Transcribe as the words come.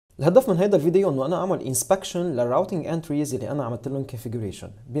الهدف من هذا الفيديو انه انا اعمل انسبكشن للراوتنج انتريز اللي انا عملت لهم كونفيجريشن.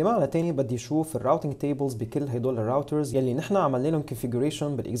 بمعنى تاني بدي اشوف الراوتنج تيبلز بكل هدول الراوترز يلي نحن عملنا لهم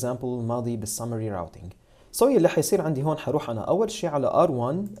كونفيجريشن بالاكزامبل الماضي بالسمري راوتنج. اللي حيصير عندي هون حروح انا اول شيء على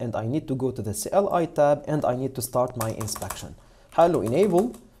R1 and I need to go to the CLI tab and I need to start my inspection. حقول له enable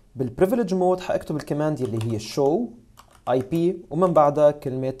بالprivilege mode حاكتب الكماند يلي هي show IP ومن بعدها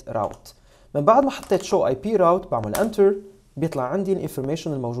كلمة route. من بعد ما حطيت show IP route بعمل enter بيطلع عندي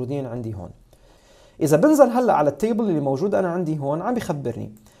الانفورميشن الموجودين عندي هون. اذا بنزل هلا على التيبل اللي موجود انا عندي هون عم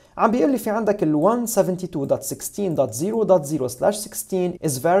بيخبرني، عم بيقول لي في عندك ال 172.16.0.0/16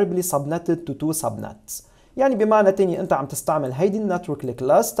 is variably subnetted to two subnets. يعني بمعنى تاني انت عم تستعمل هيدي النتورك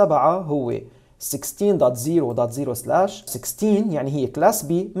الكلاس تبعها هو 16.0.0/16 يعني هي كلاس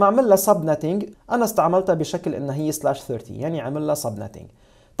بي معمل لها سبنتنج، انا استعملتها بشكل انها هي /30 يعني عمل لها سبنتنج.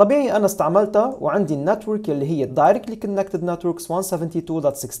 طبيعي انا استعملتها وعندي النتورك اللي هي directly connected networks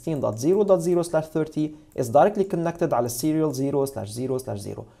 172.16.0.0/30 is directly connected على serial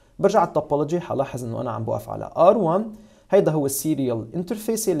 0/0/0. برجع على التوبولوجي حلاحظ انه انا عم بوقف على R1. هيدا هو السيريال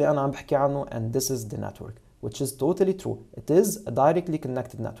انترفيس اللي انا عم بحكي عنه and this is the network which is totally true. It is a directly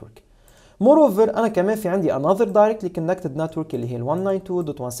connected network. Moreover أنا كمان في عندي another directly connected network اللي هي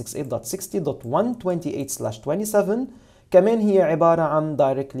 192.168.60.128/27 كمان هي عبارة عن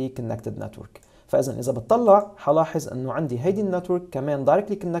directly connected network. فإذا بتطلع حلاحظ إنه عندي هيدي النتورك كمان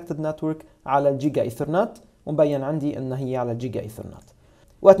directly connected network على الجيجا إيثرنت ومبين عندي إنها هي على الجيجا إيثرنت.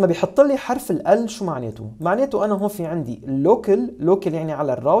 وقت ما بيحط لي حرف ال شو معناته؟ معناته أنا هون في عندي local يعني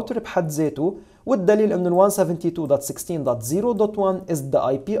على الراوتر بحد ذاته، والدليل إنه ال 172.16.0.1 is the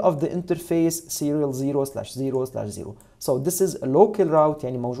IP of the interface serial 0/0/0. So this is a local route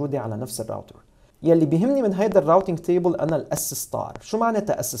يعني موجودة على نفس الراوتر. يلي بيهمني من هيدا الراوتنج تيبل أنا ال S star. شو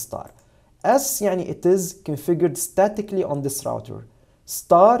معناتها S star؟ S يعني it is configured statically on this router.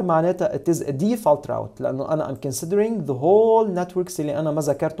 star معناتها it is a default route لأنه أنا I'm considering the whole networks اللي أنا ما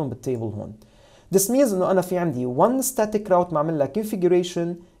ذكرتهم بالتيبل هون. This means إنه أنا في عندي one static route معمل لها configuration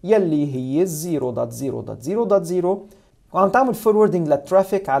يلي هي 0.0.0.0 وعم تعمل forwarding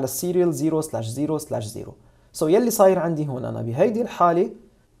للترافيك على السيريال 0/0/0. So يلي صاير عندي هون أنا بهيدي الحالة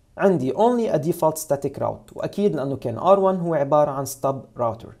عندي only a default static route، وأكيد لأنه كان R1 هو عبارة عن stub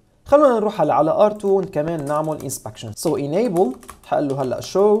router. خلونا نروح هلا على R2 كمان نعمل inspection. So enable حقول له هلا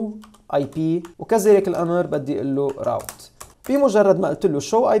show IP وكذلك الأمر بدي أقول له route. بمجرد ما قلت له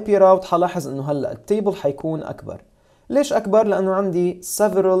show IP route حلاحظ إنه هلا التيبل حيكون أكبر. ليش أكبر؟ لأنه عندي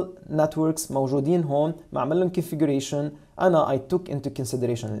several networks موجودين هون معمل لهم configuration. أنا I took into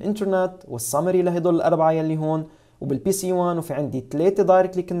consideration الإنترنت والسمري لهدول الأربعة يلي هون وبالبي سي 1 وفي عندي 3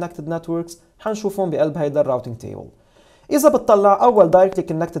 directly connected networks حنشوفهم بقلب هيدا الراوتنج تيبل. إذا بتطلع أول directly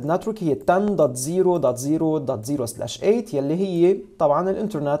connected network هي 10.0.0.0/8 يلي هي طبعا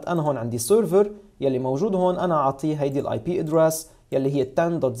الإنترنت. أنا هون عندي سيرفر يلي موجود هون أنا أعطيه هيدي الآي بي أدرس يلي هي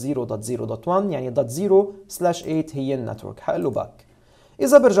 10.0.0.1 يعني .0/8 هي النتورك. حقول له باك.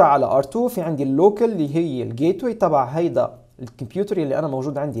 إذا برجع على R2 في عندي اللوكال اللي هي الجيت واي تبع هيدا الكمبيوتر اللي أنا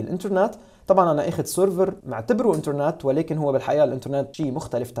موجود عندي الإنترنت. طبعا أنا أخذ سيرفر معتبره إنترنت ولكن هو بالحقيقة الإنترنت شيء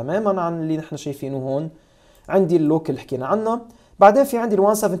مختلف تماما عن اللي نحن شايفينه هون. عندي اللوكال حكينا عنها. بعدين في عندي ال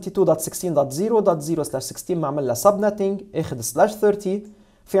 172.16.0.0/16 معمل لها سبنتنج اخذ /30.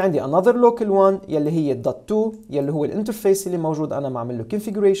 في عندي another local one يلي هي .2 يلي هو الانترفيس اللي موجود انا معمل له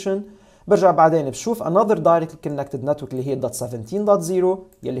configuration. برجع بعدين بشوف another directly connected network اللي هي .17.0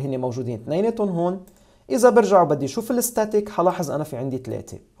 يلي هن موجودين اثنيناتهم هون. اذا برجع وبدي اشوف الستاتيك حلاحظ انا في عندي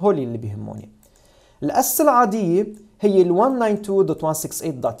 3 هولي اللي بيهموني. الاس العاديه هي ال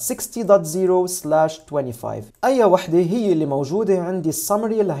 192.168.60.0/25. أي وحدة هي اللي موجودة عندي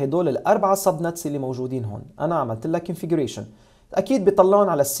السمري لهدول الأربعة سبنتس اللي موجودين هون. أنا عملت لها configuration. أكيد بيطلعون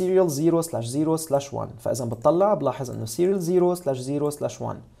على السيريال 0/0/1. فإذا بتطلع بلاحظ إنه سيريال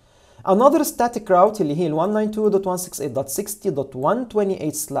 0/0/1. Another static route اللي هي ال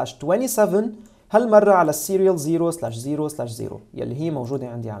 192.168.60.128/27 هالمرة على السيريال 0/0/0 يلي هي موجودة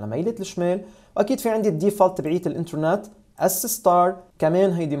عندي على ميلة الشمال. وأكيد في عندي الديفولت تبعية الإنترنت S star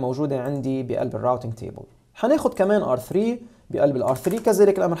كمان هيدي موجودة عندي بقلب الراوتنج تيبل. حناخد كمان R3 بقلب ال R3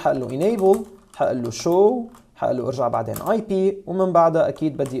 كذلك الأمر حقول له enable حقول له show حقول له ارجع بعدين IP ومن بعدها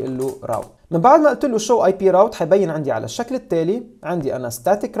أكيد بدي أقول له route. من بعد ما قلت له show IP route حيبين عندي على الشكل التالي. عندي أنا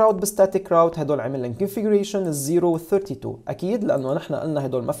static route بstatic route هدول عمل لهم configuration ال 0 وال 32 أكيد لأنه نحن قلنا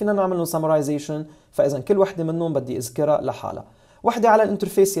هدول ما فينا نعمل لهم summarization فإذا كل وحدة منهم بدي أذكرها لحالها. وحدة على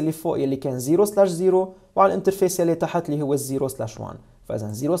الانترفيس يلي فوق يلي كان 0/0 وعلى الانترفيس يلي تحت اللي هو 0/1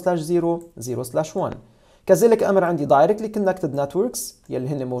 فإذا 0/0 0/1. كذلك أمر عندي directly connected networks يلي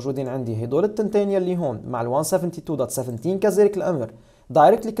هن موجودين عندي هدول التنتين يلي هون مع ال 172.17 كذلك الأمر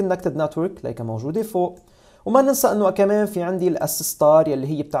directly connected network ليك موجودة فوق. وما ننسى انه كمان في عندي الاس ستار يلي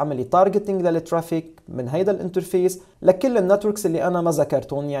هي بتعملي تارجتنج للترافيك من هيدا الانترفيس لكل النتوركس اللي انا ما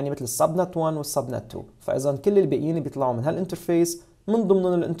ذكرتهم، يعني مثل السبنت 1 والسبنت 2. فاذا كل الباقيين بيطلعوا من هالانترفيس، من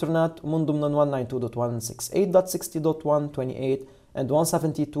ضمنهم الانترنت ومن ضمنهم 192.168.60.128 and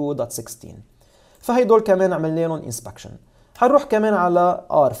 172.16. فهيدول كمان عملنا لهم انسبكشن. حنروح كمان على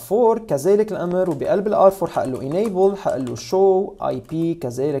R4 كذلك الامر، وبقلب ال R4 حقول له enable، حقول له show IP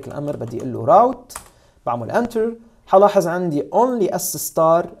كذلك الامر، بدي اقول له route، بعمل enter. حلاحظ عندي only S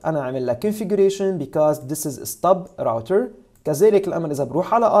star انا عامل لها configuration because this is a stub router. كذلك الامر اذا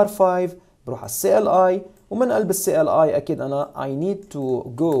بروح على R5 بروح على CLI، ومن قلب CLI اكيد انا I need to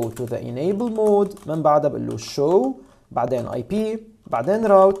go to the enable mode، من بعدها بقول له show، بعدين IP، بعدين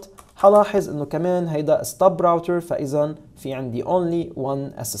route. حلاحظ انه كمان هيدا stub router، فاذا في عندي only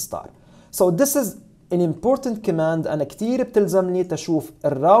one S star. So this is an important command انا كتير بتلزمني تشوف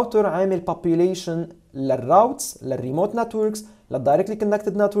الراوتر عامل population للراوتس، للريموت نتوركس، للدايركتلي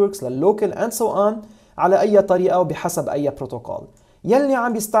كونكتد نتوركس، لللوكال اند سو اون، على اي طريقه وبحسب اي بروتوكول. يلي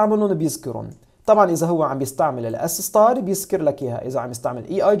عم بيستعملهم بيذكرهم. طبعا اذا هو عم بيستعمل الاس ستار بيذكر لك اياها، اذا عم يستعمل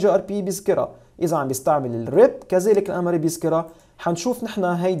اي اي جي ار بي بيذكرها، اذا عم بيستعمل الريب كذلك الامر بيذكرها. حنشوف نحن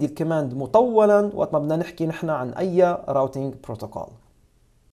هيدي الكماند مطولا وقت ما بدنا نحكي نحن عن اي راوتينج بروتوكول.